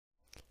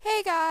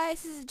Hey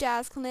guys, this is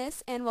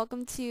Jazzicalnes and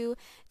welcome to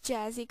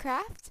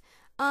JazziCraft.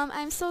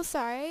 I'm so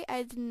sorry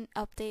I didn't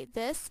update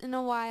this in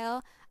a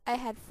while. I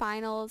had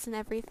finals and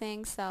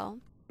everything,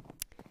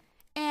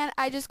 and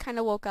I just kind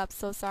of woke up,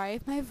 so sorry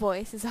if my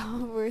voice is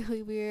all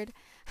really weird.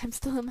 I'm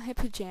still in my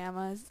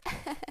pajamas.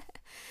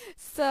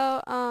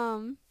 So,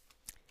 a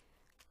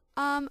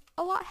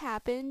lot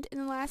happened in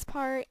the last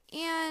part,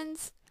 and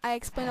I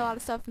explained a lot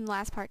of stuff in the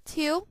last part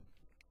too.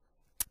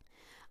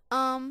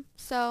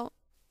 So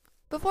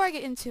before I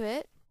get into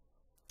it,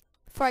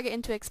 before I get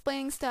into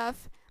explaining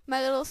stuff,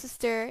 my little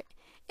sister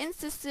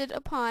insisted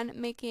upon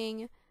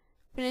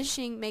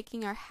finishing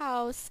making our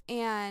house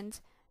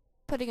and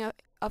putting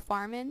a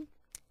farm in.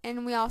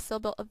 And we also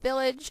built a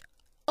village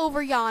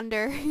over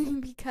yonder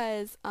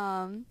because,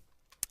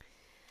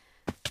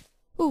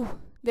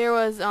 there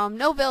was,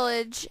 no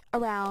village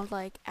around,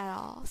 like, at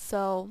all.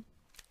 So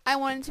I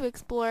wanted to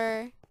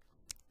explore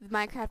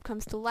Minecraft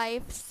comes to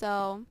life,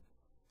 so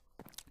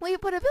we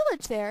put a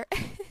village there.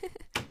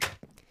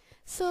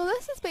 So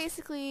this is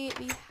basically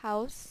the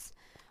house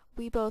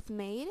we both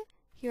made.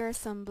 Here are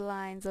some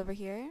blinds over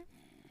here.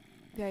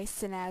 Very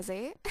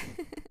snazzy.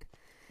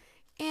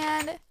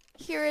 And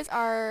here is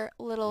our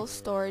little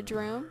storage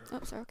room.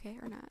 Oops, okay,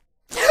 or not.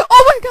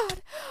 Oh my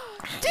god!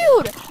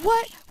 Dude!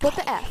 What? What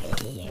the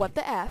F? What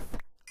the F?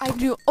 I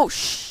knew. Oh,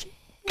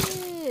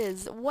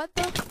 shiz! What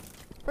the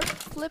frick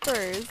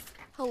flippers?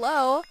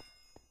 Hello?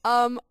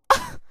 I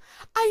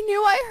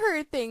knew I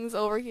heard things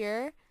over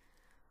here.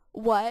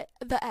 What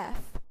the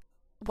F?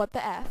 What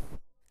the F?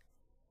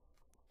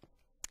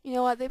 You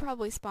know what? They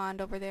probably spawned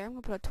over there. I'm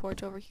gonna put a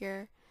torch over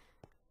here.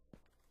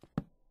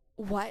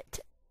 What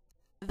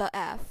the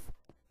F?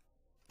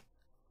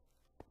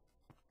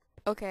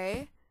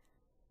 Okay.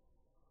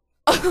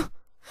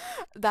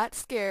 That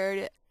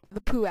scared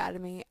the poo out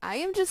of me. I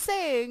am just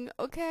saying.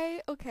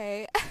 Okay,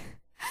 okay.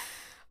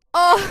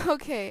 Oh,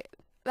 okay.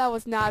 That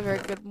was not a very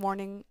good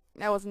morning.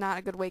 That was not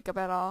a good wake up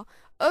at all.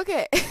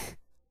 Okay.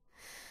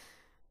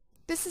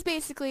 This is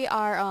basically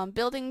our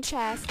building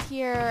chest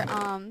here,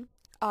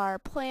 our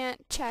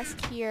plant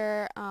chest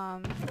here,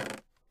 wrong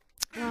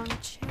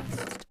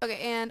chest. Okay,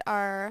 and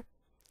our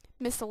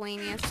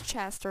miscellaneous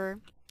chest, or,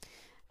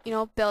 you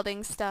know,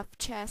 building stuff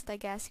chest, I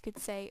guess you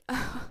could say.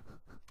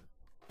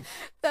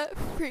 That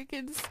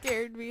freaking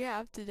scared me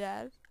half to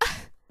death.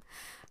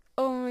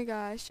 Oh my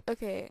gosh.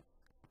 Okay.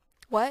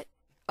 What?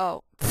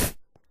 Oh.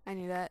 I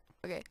knew that.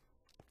 Okay.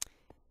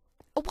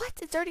 What?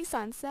 It's already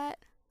sunset?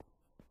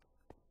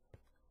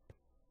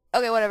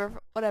 Okay,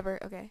 whatever,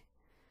 okay.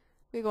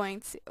 We're going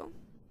to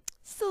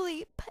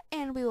sleep,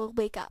 and we will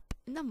wake up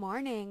in the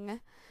morning.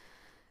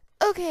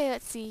 Okay,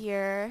 let's see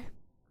here.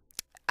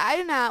 I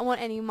do not want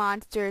any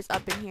monsters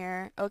up in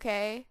here,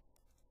 okay?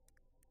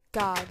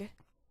 Gog.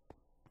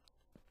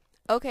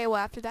 Okay, well,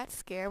 after that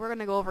scare, we're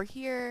gonna go over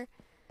here.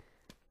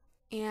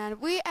 And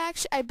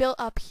I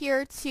built up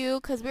here, too,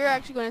 because we were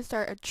actually going to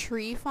start a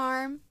tree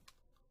farm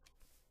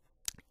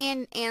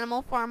and an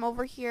animal farm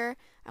over here.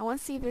 I want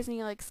to see if there's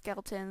any, like,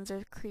 skeletons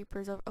or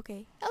creepers over.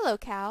 Okay. Hello,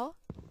 cow.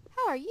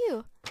 How are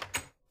you?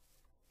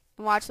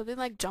 And watch, something,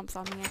 like, jumps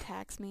on me and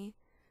attacks me.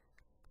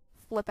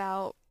 Flip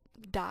out.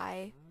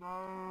 Die.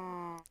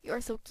 You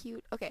are so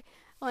cute. Okay.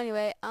 Well,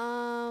 anyway,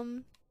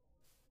 oh,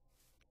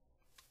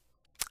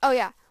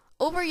 yeah.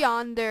 Over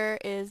yonder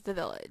is the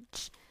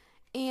village.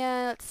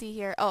 And let's see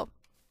here. Oh.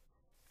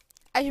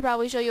 I should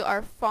probably show you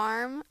our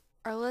farm.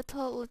 Our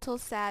little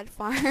sad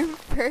farm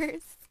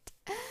first.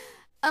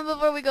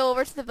 Before we go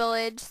over to the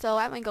village, so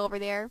I'm gonna go over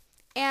there.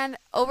 And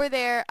over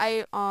there,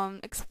 I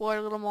explored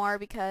a little more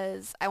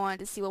because I wanted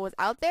to see what was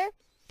out there.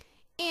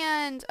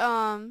 And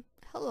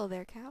hello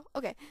there, cow.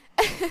 Okay.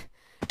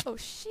 Oh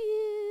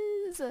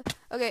shiz.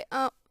 Okay.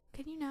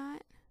 Can you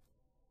not?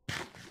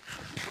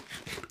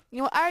 You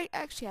know what? I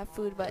actually have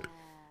food, but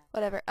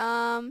whatever.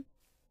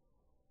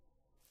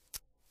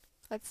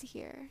 Let's see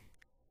here.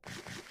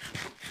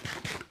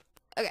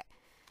 Okay.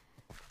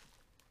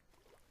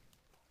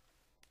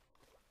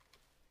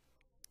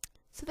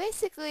 So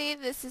basically,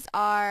 this is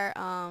our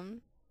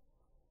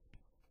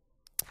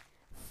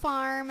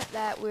farm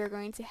that we're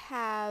going to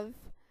have.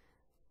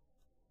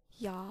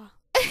 Yeah.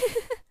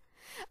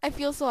 I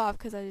feel so off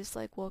because I just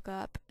like woke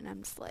up and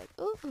I'm just like,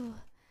 ooh,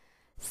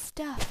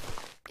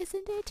 stuff,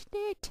 isn't it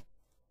neat?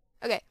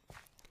 Okay.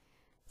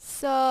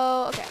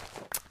 So,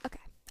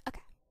 okay.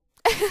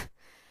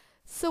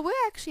 So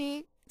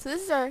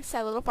this is our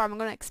sad little farm. I'm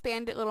going to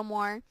expand it a little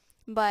more,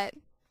 but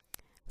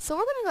so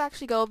we're going to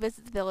actually go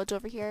visit the village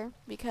over here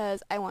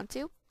because I want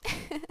to.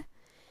 And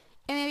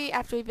maybe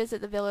after we visit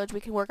the village, we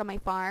can work on my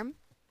farm.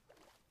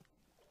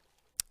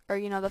 Or,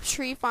 you know, the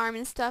tree farm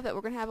and stuff that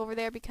we're going to have over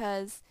there,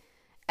 because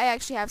I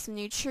actually have some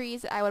new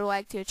trees that I would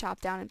like to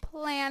chop down and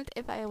plant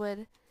if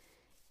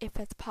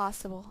that's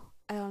possible.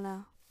 I don't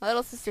know. My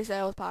little sister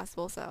said it was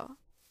possible, so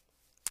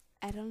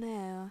I don't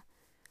know.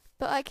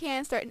 But I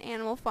can start an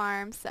animal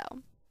farm, so.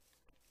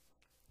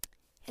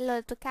 Hello,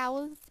 little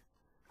cows.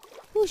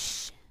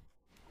 Whoosh.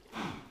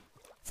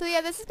 So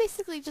yeah, this is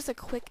basically just a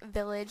quick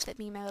village that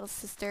my little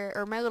sister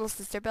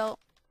built.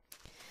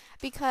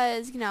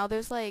 because, you know, there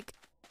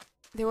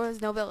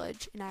was no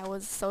village, and I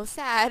was so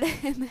sad,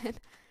 and then,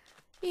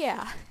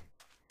 yeah.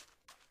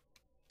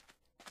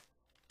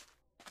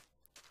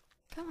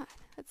 Come on,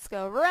 let's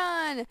go.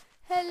 Run!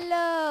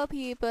 Hello,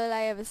 people,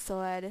 I have a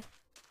sword.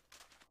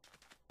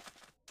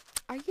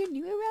 Are you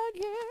new around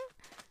here?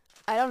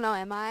 I don't know,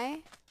 am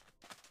I?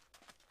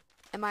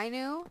 Am I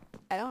new?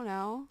 I don't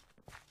know.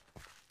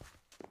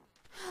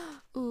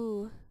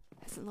 Ooh,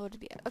 hasn't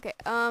loaded yet. Okay,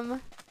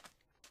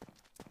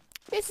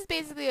 this is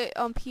basically,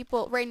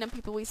 random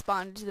people we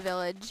spawned into the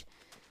village.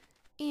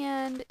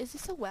 And, is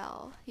this a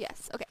well?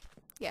 Yes, okay.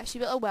 Yeah, she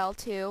built a well,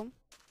 too.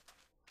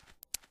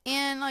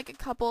 And, like, a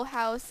couple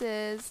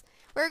houses.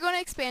 We're going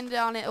to expand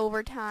on it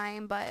over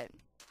time, but,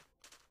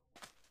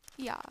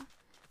 yeah.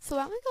 So,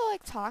 why don't we go,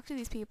 like, talk to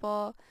these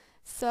people?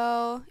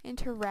 So,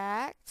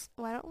 interact.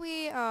 Why don't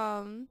we,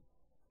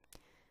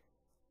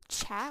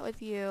 chat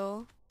with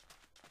you?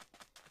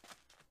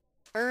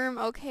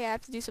 Okay, I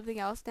have to do something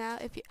else now.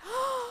 If you...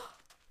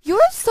 You're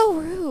so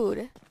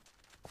rude!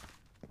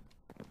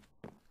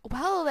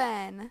 Well,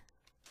 then.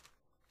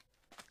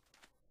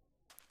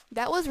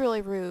 That was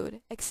really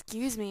rude.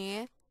 Excuse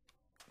me.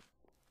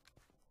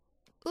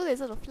 Ooh, there's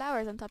little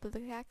flowers on top of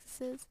the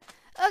cactuses.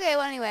 Okay,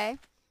 well, anyway.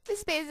 This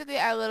is basically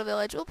our little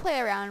village. We'll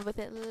play around with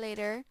it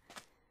later.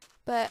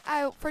 But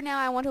for now,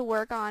 I want to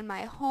work on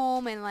my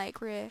home and, like,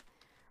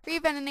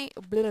 reventilate,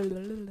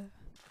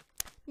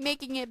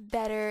 making it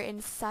better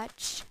and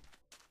such.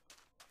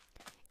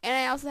 And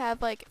I also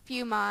have, like, a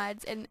few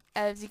mods, and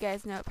as you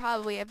guys know,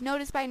 probably have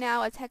noticed by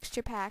now, a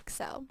texture pack,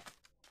 so.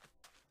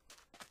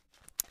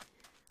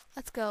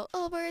 Let's go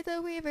over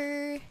the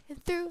river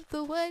and through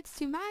the woods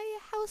to my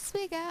house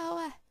we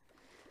go.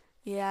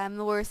 Yeah, I'm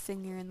the worst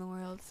singer in the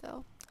world,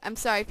 so. I'm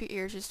sorry if your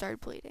ears just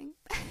started bleeding.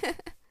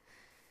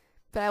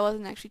 But I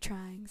wasn't actually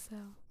trying, so.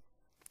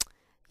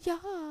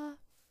 Yeah.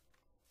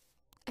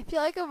 I feel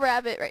like a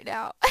rabbit right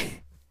now.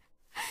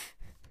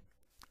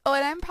 Oh,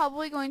 and I'm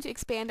probably going to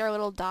expand our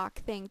little dock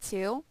thing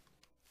too.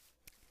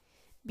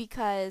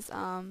 Because,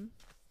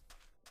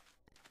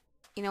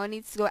 you know, it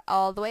needs to go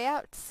all the way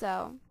out,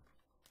 so.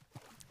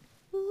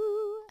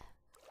 Ooh.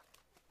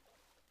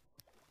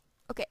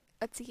 Okay,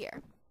 let's see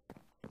here.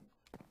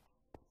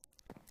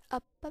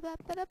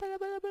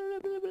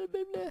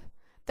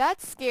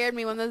 That scared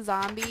me when the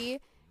zombie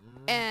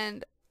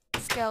and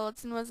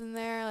skeleton was in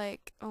there.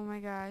 Like, oh my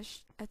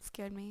gosh, that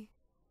scared me.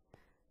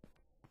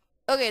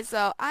 Okay,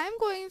 so I'm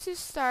going to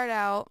start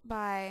out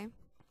by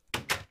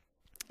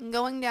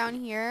going down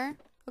here.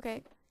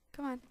 Okay,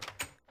 come on.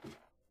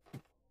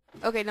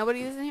 Okay,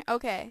 nobody is in here?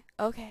 Okay,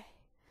 okay.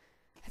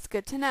 That's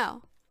good to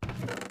know.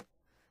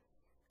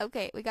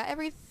 Okay, we got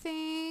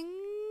everything.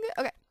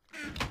 Okay.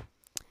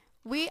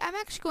 I'm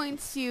actually going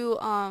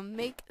to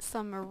make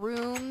some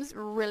rooms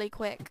really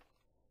quick.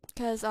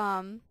 Because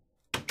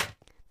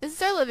this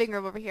is our living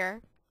room over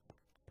here.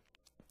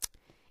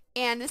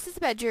 And this is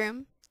the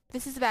bedroom.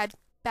 This is the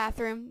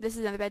bathroom. This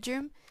is another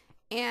bedroom.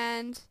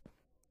 And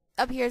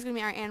up here is going to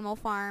be our animal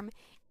farm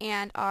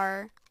and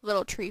our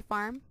little tree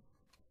farm.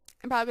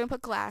 I'm probably going to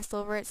put glass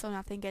over it so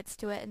nothing gets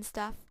to it and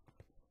stuff.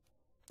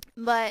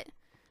 But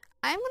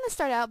I'm going to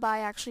start out by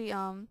actually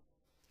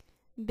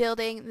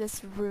building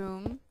this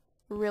room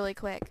really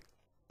quick.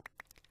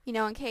 You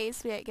know, in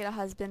case we get a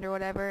husband or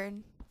whatever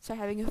and start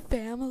having a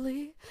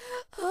family.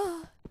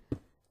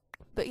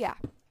 But yeah.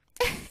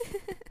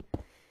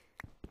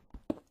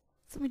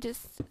 So let me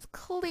just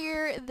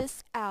clear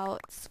this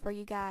out for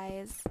you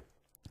guys.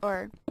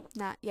 Or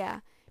not, yeah.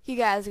 You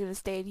guys are going to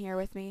stay in here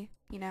with me,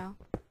 you know.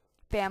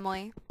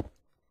 Family.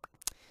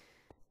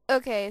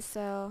 Okay,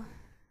 so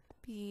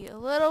be a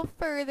little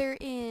further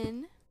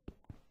in.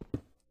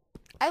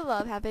 I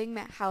love having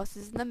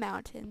houses in the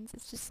mountains.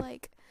 It's just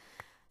like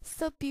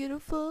so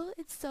beautiful.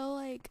 It's so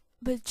like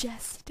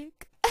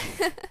majestic.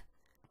 I'm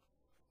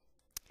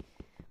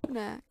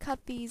gonna cut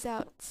these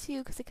out too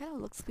because it kind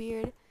of looks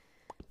weird.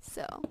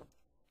 So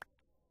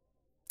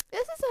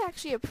this is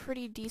actually a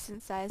pretty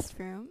decent sized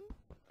room.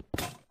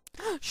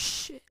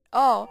 Shit.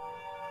 Oh.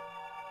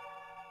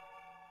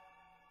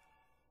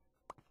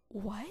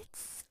 What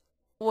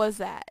was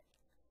that?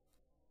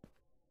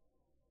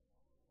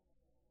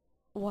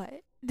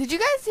 What? Did you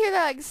guys hear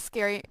that like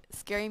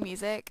scary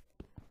music?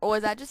 Or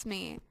was that just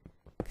me?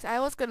 Cause I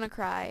was gonna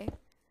cry.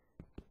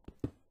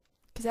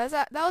 Cause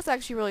that was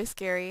actually really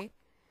scary.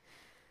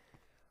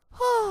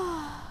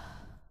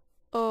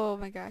 Oh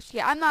my gosh.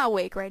 Yeah, I'm not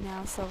awake right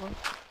now, so I'm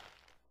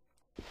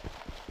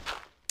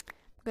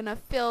gonna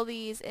fill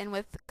these in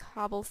with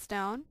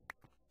cobblestone.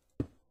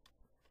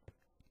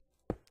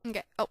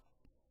 Okay. Oh.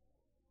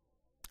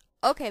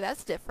 Okay,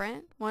 that's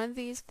different. One of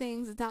these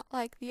things is not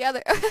like the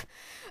other.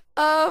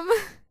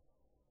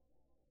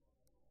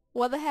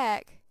 What the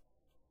heck?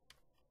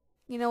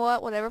 You know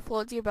what? Whatever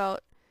floats your boat.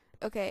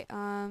 Okay,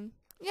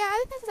 yeah, I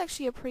think this is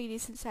actually a pretty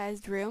decent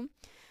sized room.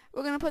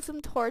 We're gonna put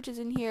some torches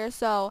in here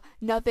so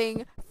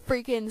nothing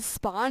freaking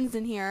spawns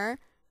in here.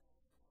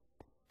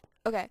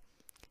 Okay.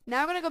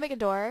 Now we're gonna go make a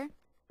door.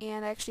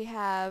 And I actually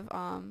have,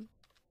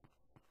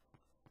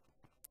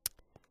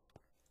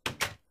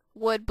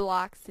 wood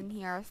blocks in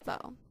here,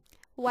 so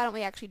why don't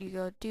we actually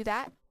go do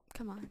that?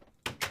 Come on.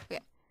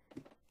 Okay.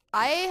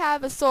 I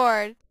have a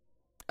sword.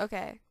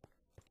 Okay.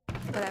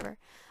 Whatever.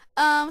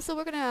 So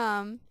we're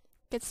gonna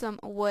get some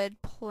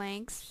wood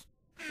planks.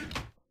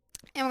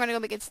 And we're gonna go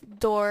make its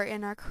door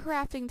in our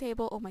crafting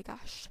table. Oh my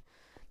gosh.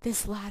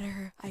 This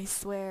ladder, I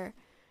swear.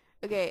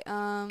 Okay,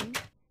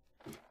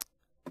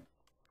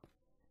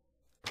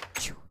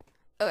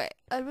 okay.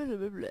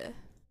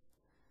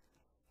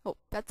 Oh,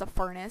 that's a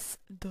furnace.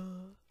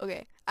 Duh.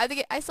 Okay. I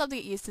still have to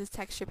get used to this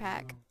texture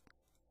pack.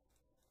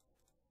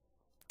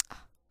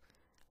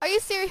 Are you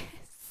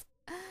serious?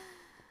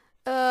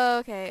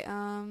 Okay,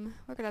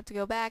 we're gonna have to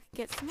go back and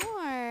get some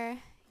more.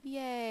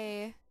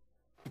 Yay.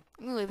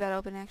 I'm gonna leave that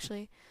open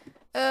actually.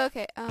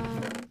 Okay,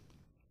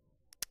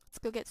 let's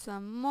go get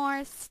some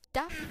more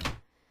stuff.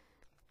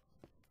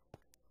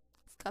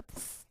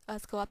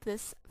 Let's go up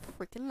this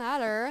freaking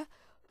ladder.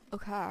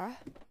 Okay.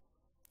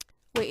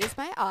 Wait, is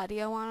my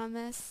audio on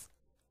this?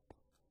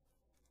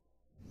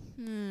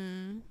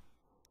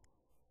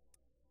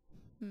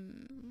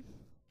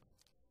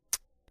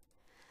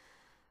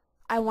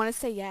 I want to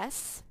say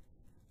yes.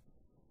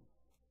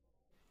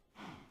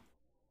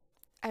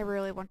 I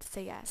really want to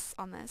say yes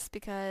on this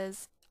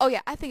because... Oh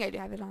yeah, I think I do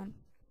have it on.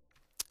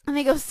 Let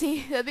me go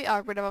see. That'd be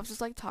awkward if I was just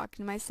like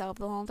talking to myself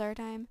the whole entire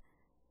time.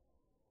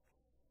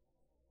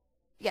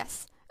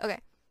 Yes. Okay.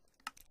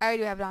 I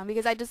already do have it on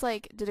because I just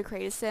like did a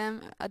creative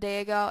sim a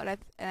day ago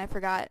and I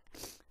forgot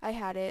I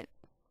had it.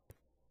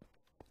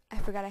 I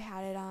forgot I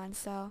had it on,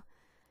 so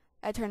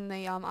I turned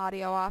the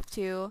audio off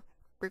to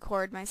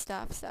record my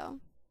stuff. So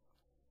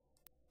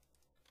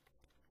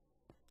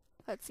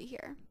let's see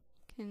here.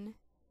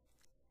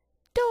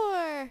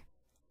 Door.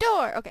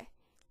 Okay.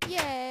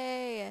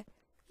 Yay!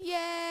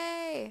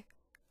 Yay!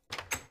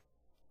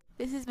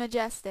 This is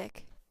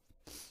majestic.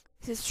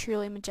 This is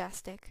truly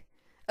majestic.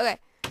 Okay.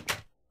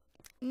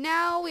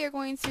 Now we are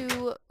going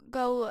to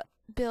go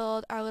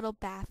build our little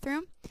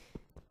bathroom.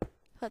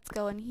 Let's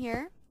go in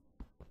here.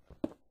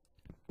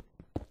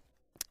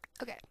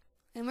 Okay.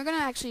 And we're going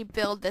to actually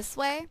build this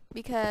way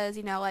because,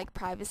 you know, like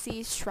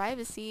privacy,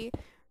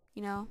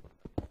 you know,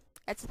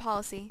 that's a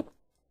policy.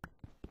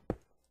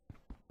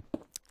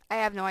 I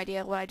have no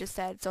idea what I just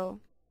said, so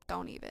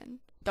don't even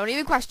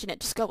question it.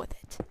 Just go with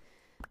it.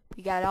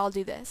 We gotta all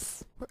do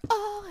this. We're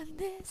all in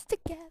this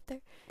together.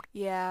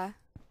 Yeah.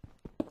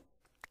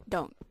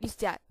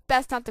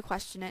 Best not to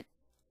question it.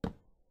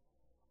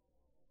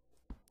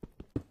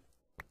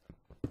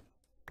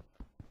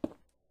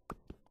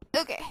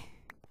 Okay.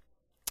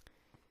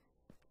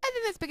 I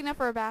think that's big enough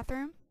for a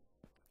bathroom.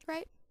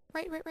 Right?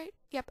 Right.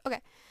 Yep,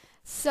 okay.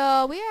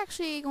 So we're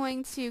actually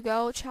going to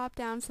go chop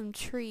down some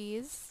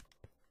trees.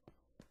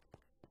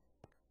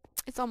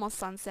 It's almost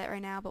sunset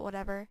right now, but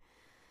whatever.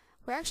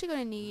 We're actually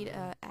going to need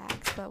an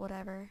axe, but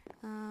whatever.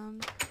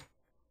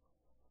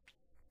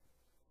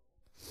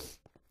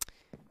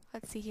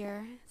 Let's see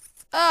here.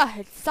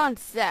 It's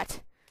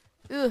sunset.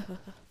 Ugh.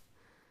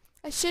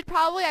 I should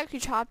probably actually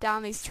chop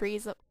down these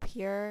trees up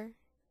here.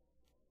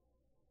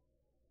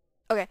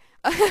 Okay.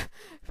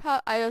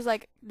 I was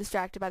like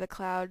distracted by the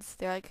clouds.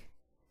 They're like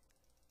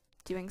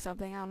doing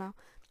something. I don't know.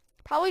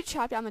 Probably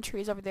chop down the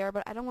trees over there,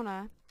 but I don't want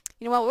to.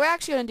 You know what? We're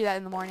actually going to do that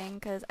in the morning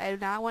because I do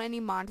not want any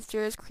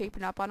monsters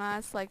creeping up on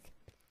us like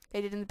they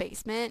did in the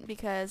basement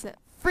because it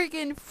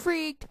freaking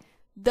freaked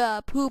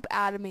the poop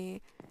out of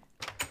me.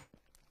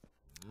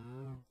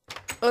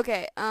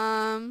 Okay,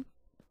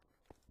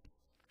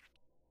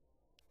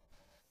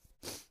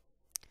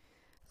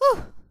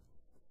 whew.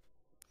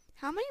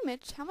 How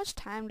much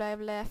time do I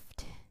have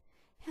left?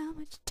 How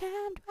much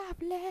time do I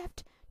have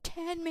left?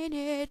 10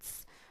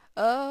 minutes.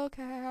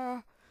 Okay.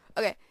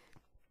 Okay.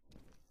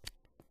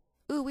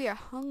 Ooh, we are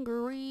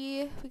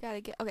hungry. We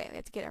have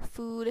to get our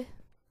food.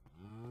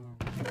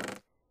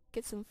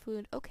 Get some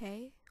food.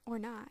 Okay. Or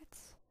not.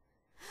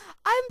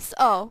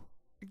 Oh.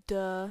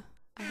 Duh.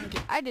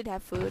 I did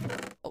have food.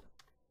 Oh.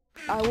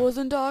 I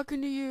wasn't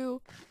talking to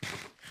you.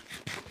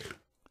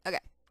 Okay.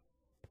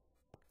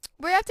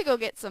 We have to go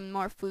get some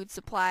more food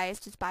supplies,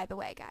 just by the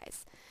way,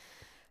 guys.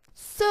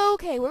 So,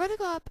 okay, we're gonna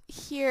go up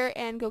here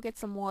and go get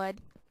some wood.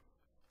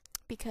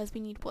 Because we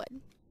need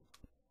wood.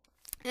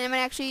 And I'm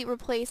gonna actually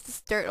replace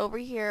this dirt over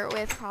here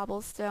with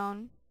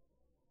cobblestone.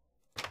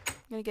 I'm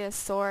gonna get a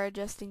sword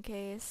just in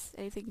case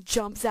anything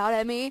jumps out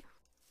at me.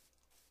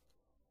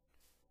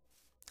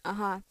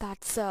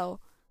 Thought so.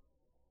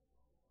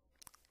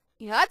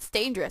 You know, that's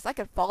dangerous. I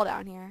could fall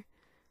down here.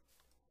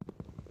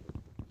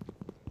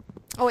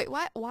 Oh wait,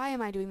 why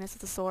am I doing this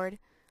with a sword?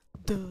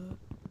 Duh.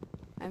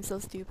 I'm so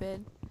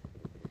stupid.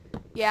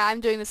 Yeah, I'm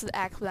doing this with an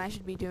axe when I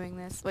should be doing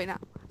this. Wait, no.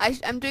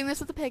 I'm doing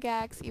this with a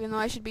pickaxe, even though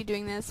I should be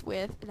doing this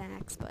with an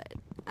axe, but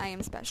I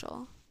am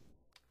special.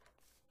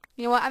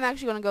 You know what? I'm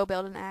actually going to go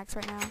build an axe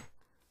right now.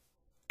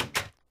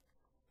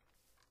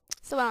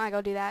 So why don't I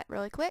go do that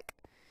really quick?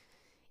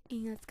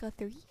 And let's go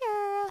through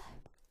here.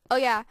 Oh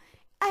yeah,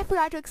 I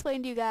forgot to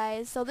explain to you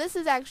guys. So this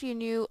is actually a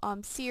new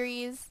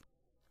series.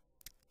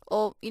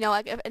 Well, you know,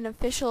 like an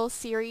official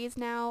series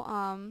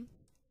now.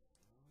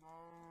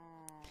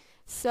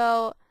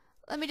 So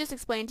let me just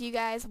explain to you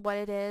guys what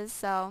it is.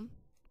 So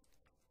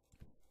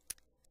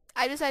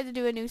I decided to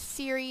do a new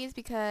series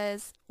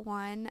because,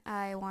 one,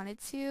 I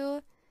wanted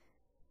to.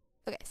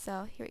 Okay,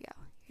 so here we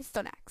go. Here's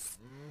Stone Axe.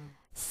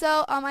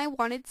 So I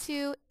wanted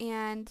to,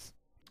 and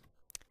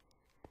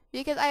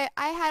because I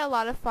had a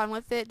lot of fun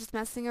with it, just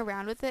messing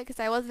around with it, because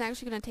I wasn't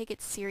actually going to take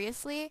it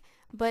seriously.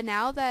 But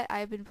now that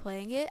I've been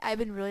playing it, I've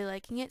been really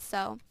liking it.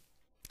 So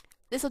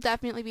this will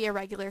definitely be a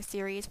regular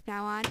series from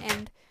now on,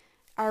 and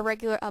our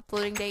regular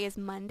uploading day is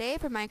Monday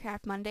for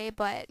Minecraft Monday.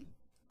 But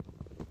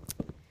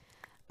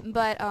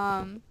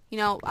you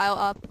know,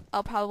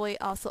 I'll probably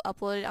also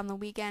upload it on the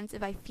weekends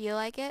if I feel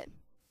like it.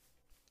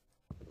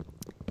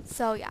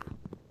 So yeah,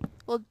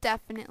 we'll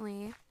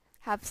definitely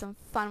have some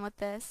fun with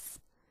this.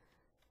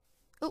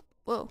 Oh,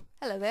 whoa,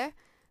 hello there.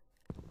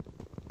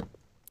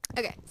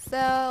 Okay,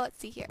 so let's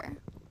see here.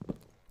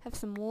 Have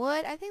some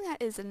wood. I think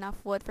that is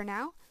enough wood for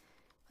now.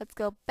 Let's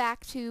go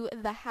back to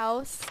the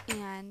house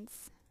and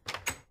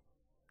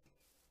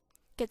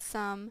get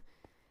some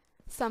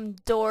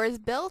doors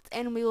built,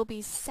 and we will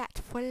be set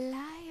for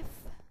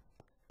life.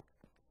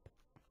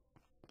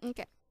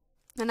 Okay.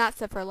 No, not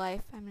set for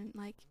life. I mean,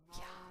 like,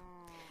 yeah.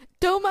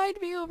 Don't mind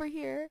me over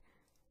here.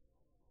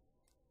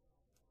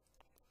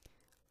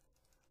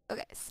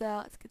 Okay,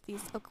 so let's get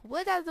these oak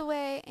wood out of the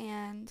way,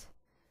 and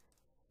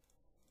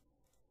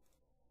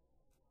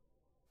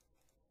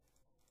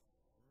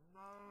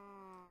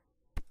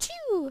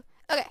Achoo!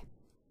 Okay.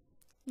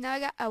 Now I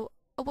got a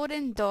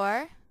wooden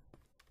door.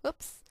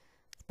 Whoops.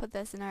 Let's put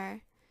this in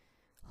our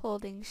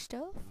holding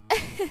stove.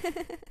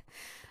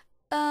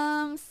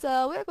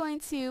 So we're going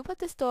to put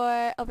this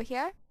door over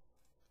here.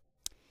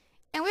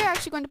 And we're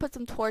actually going to put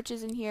some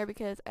torches in here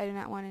because I do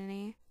not want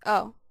any.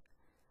 Oh.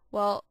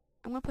 Well,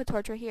 I'm going to put a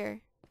torch right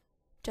here.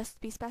 Just to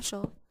be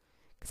special.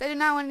 Because I do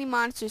not want any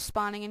monsters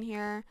spawning in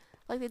here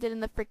like they did in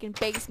the freaking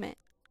basement.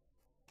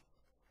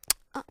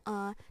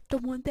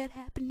 Don't want that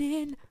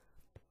happening.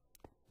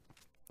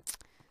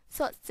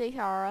 So let's see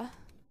here.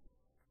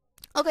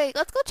 Okay,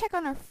 let's go check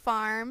on our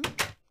farm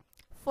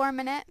for a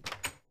minute.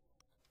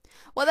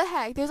 What the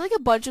heck? There's like a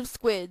bunch of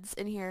squids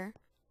in here.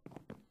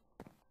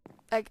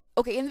 Like,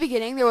 okay, in the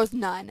beginning there was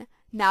none.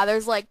 Now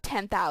there's like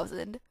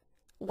 10,000.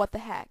 What the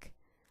heck?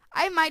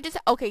 I might just...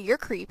 Okay, you're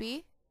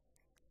creepy.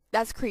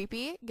 That's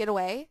creepy. Get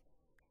away.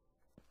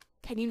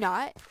 Can you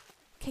not?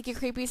 Take your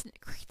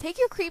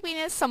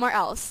creepiness somewhere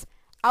else.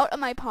 Out of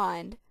my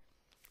pond.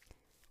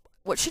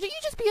 What, shouldn't you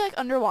just be like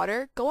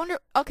underwater? Go under...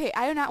 Okay,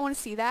 I do not want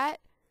to see that.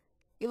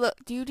 You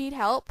look, do you need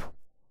help?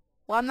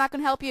 Well, I'm not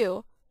going to help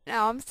you.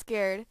 No, I'm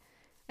scared.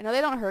 I know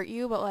they don't hurt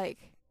you, but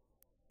like,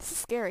 this is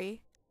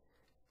scary.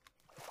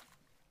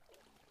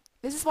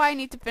 This is why I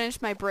need to finish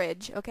my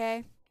bridge,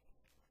 okay?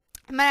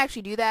 I might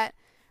actually do that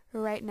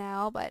right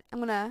now, but I'm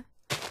gonna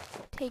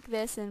take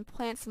this and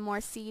plant some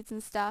more seeds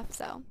and stuff,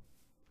 so.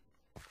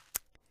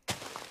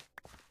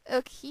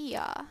 Okay.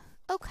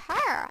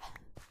 Okay.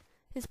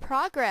 This is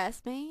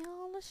progress, man.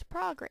 This is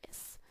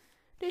progress.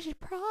 This is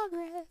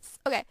progress.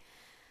 Okay.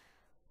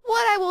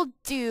 What I will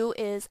do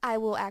is I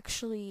will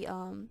actually,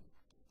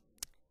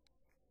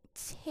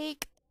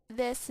 take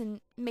this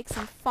and make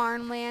some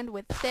farmland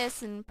with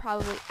this and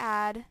probably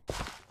add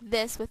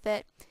this with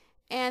it.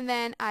 And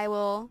then I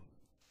will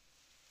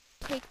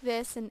take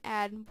this and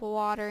add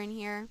water in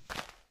here.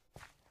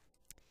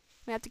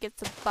 We have to get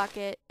some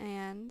bucket,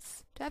 and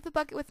do I have the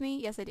bucket with me?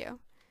 Yes, I do.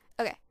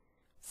 Okay,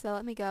 so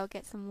let me go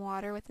get some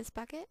water with this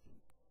bucket.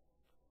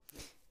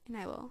 And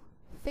I will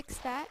fix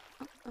that.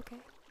 Oh, okay.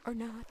 Or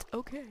not.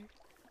 Okay.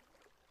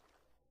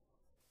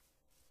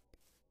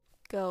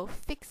 Go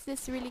fix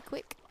this really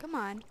quick. Come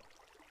on.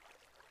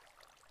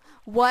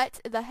 What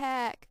the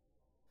heck?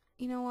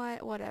 You know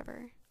what?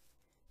 Whatever.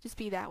 Just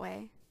be that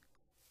way.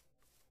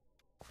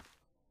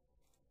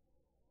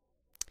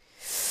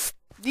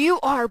 You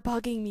are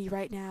bugging me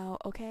right now,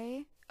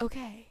 okay?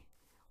 Okay.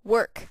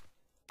 Work.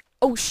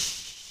 Oh,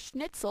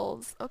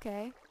 schnitzels.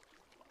 Okay.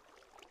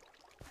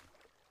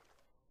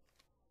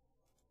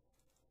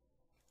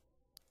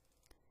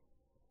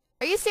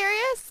 Are you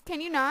serious?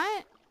 Can you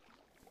not?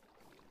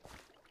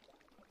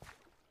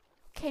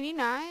 Can you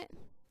not?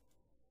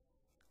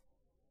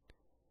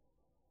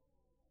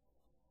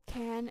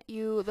 Can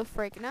you the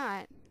frick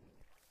not?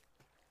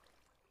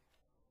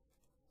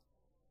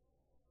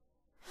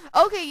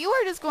 Okay, you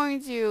are just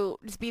going to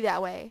just be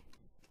that way.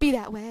 Be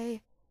that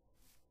way.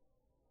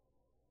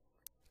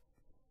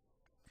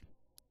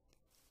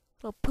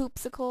 Little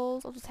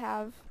poopsicles. I'll just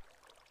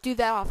do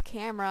that off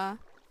camera.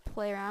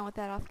 Play around with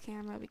that off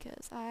camera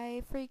because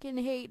I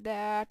freaking hate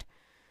that.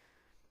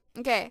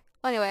 Okay,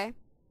 well, anyway.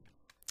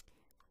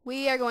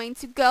 We are going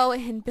to go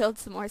and build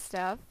some more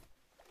stuff.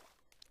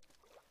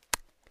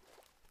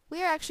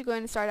 We are actually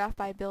going to start off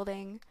by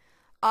building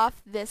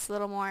off this a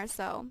little more,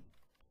 so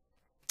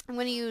I'm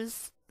going to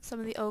use some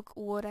of the oak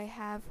wood I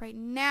have right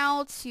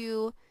now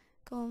to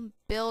go and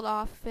build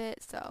off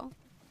it, so.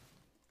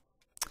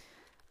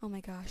 Oh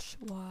my gosh,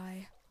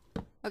 why?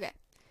 Okay.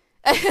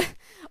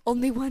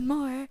 Only one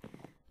more.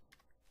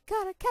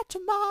 Gotta catch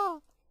 'em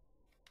all.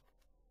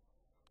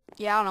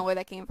 Yeah, I don't know where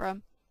that came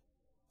from.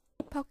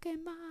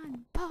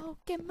 Pokemon,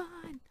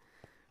 Pokemon.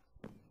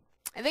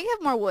 I think I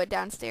have more wood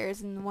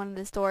downstairs in one of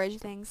the storage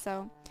things,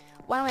 so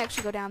why don't we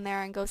actually go down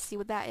there and go see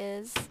what that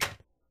is?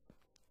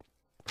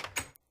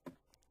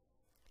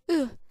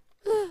 Ugh,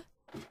 ugh.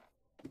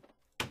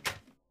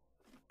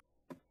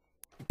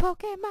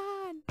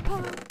 Pokemon,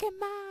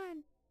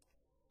 Pokemon.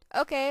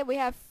 Okay, we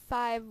have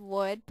 5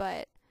 wood,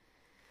 but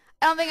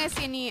I don't think I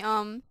see any,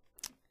 oh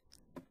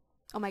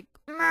my,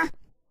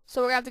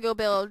 so we're gonna have to go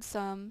build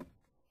some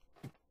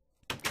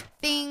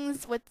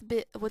things with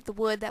the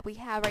wood that we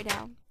have right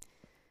now.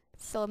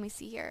 So let me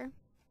see here.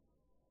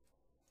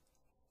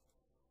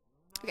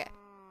 Okay.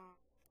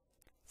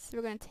 So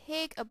we're gonna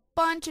take a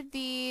bunch of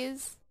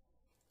these.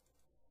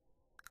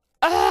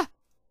 Ah!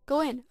 Go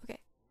in. Okay.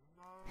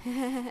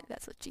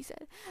 That's what she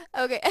said.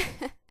 Okay.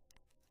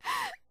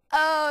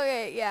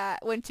 Okay, yeah,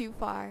 went too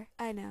far.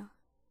 I know.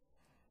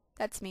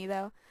 That's me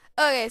though.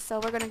 Okay, so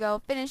we're gonna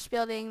go finish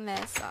building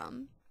this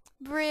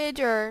bridge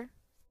or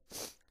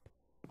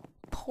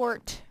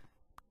port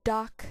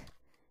dock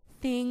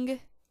thing.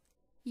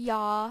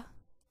 Yeah.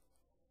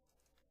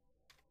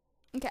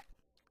 Okay.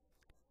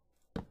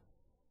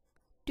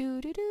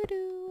 Do do do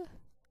do.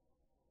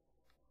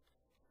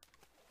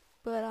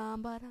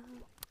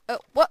 Oh,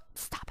 what?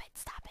 Stop it!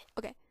 Stop it!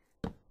 Okay.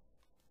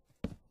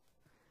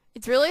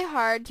 It's really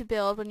hard to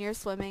build when you're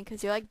swimming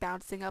because you're like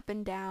bouncing up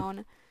and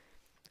down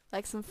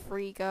like some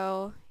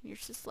freako. You're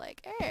just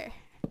like, hey,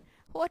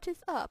 what is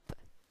up?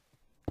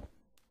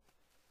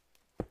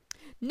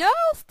 No,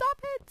 stop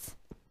it!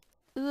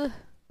 Ugh.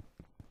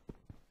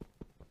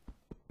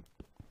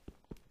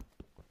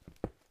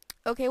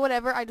 Okay,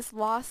 whatever. I just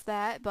lost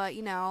that, but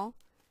you know.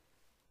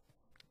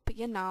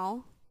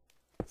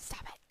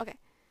 Stop it. Okay.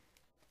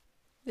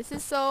 This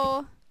is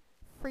so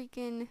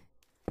freaking.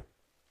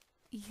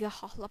 Yeah,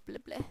 blah, blah,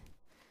 blah.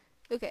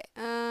 Okay,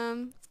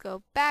 let's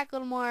go back a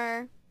little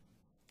more.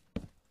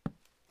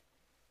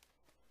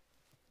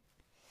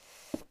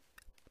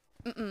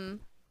 You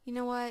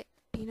know what?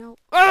 You know.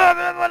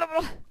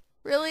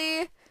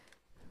 Really?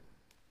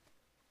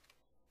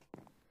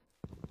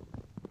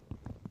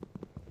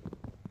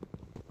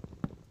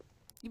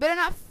 You better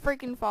not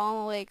freaking fall in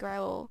the lake or I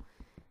will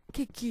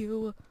kick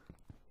you.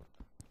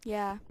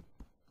 Yeah.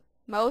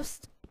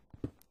 Most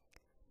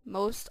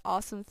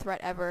awesome threat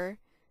ever.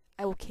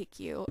 I will kick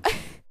you.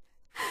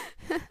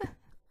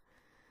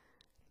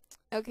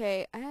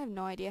 Okay, I have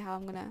no idea how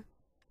I'm gonna.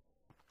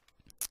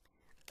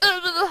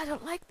 I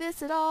don't like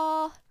this at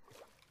all.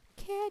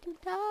 Can you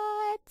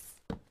not?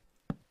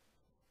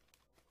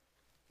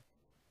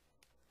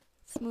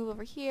 Let's move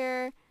over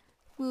here.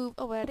 Move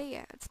over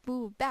there. Let's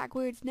move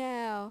backwards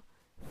now.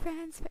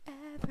 Friends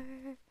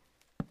forever.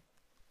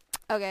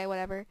 Okay,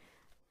 whatever.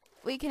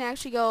 We can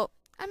actually go.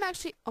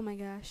 Oh my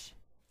gosh.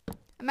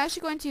 I'm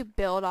actually going to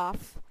build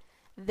off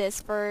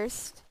this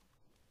first.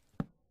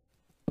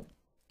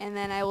 And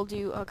then I will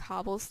do a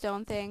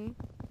cobblestone thing.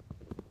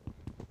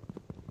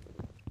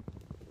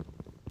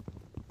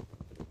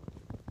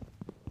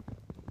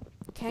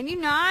 Can you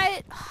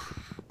not?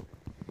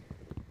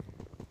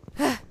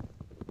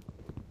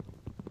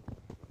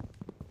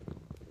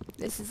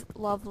 This is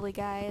lovely,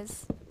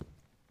 guys.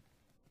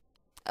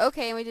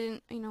 Okay, we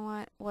didn't, you know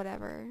what?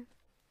 Whatever.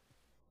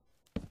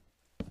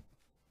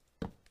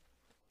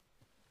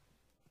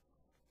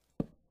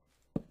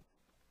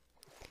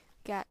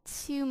 Got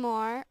 2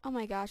 more. Oh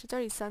my gosh, it's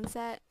already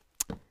sunset.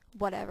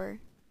 Whatever.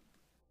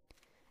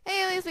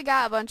 Hey, at least we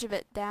got a bunch of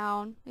it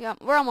down.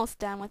 We're almost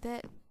done with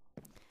it.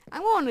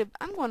 I'm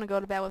going to go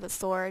to bed with a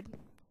sword,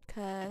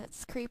 'cause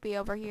it's creepy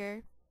over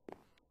here.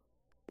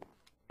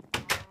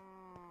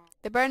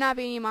 There better not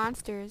be any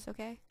monsters,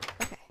 okay?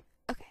 Okay.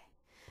 Okay.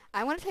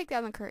 I want to take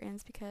down the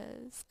curtains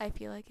because I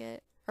feel like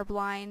it. Or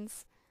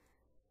blinds.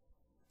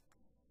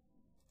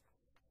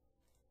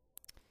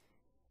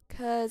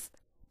 'Cause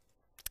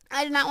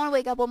I did not want to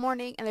wake up one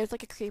morning and there's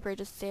like a creeper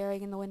just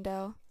staring in the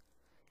window.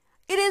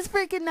 It is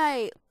freaking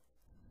night!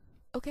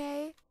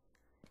 Okay?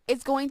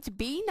 It's going to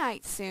be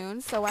night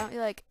soon, so why don't we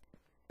like...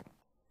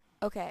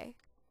 Okay.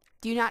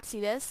 Do you not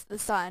see this? The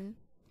sun.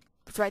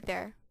 It's right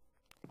there.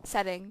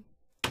 Setting.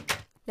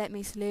 Let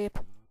me sleep.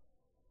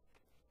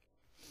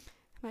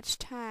 How much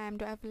time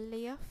do I have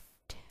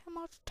left? How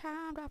much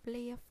time do I have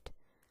left?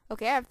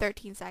 Okay, I have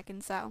 13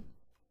 seconds, so...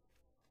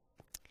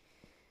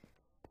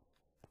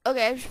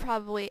 Okay, I should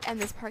probably end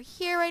this part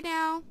here right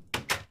now.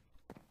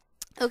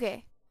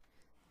 Okay.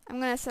 I'm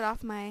gonna set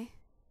off my...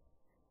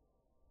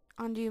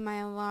 undo my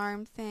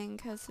alarm thing,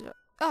 cause...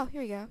 Oh,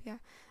 here we go, yeah.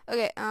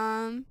 Okay,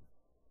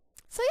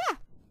 so yeah.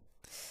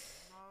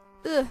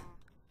 Ugh.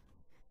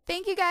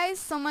 Thank you guys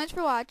so much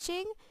for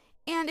watching.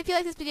 And if you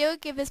like this video,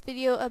 give this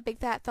video a big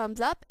fat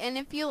thumbs up. And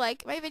if you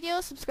like my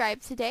video,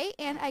 subscribe today.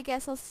 And I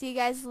guess I'll see you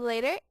guys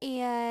later.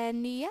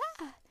 And yeah.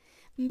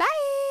 Bye!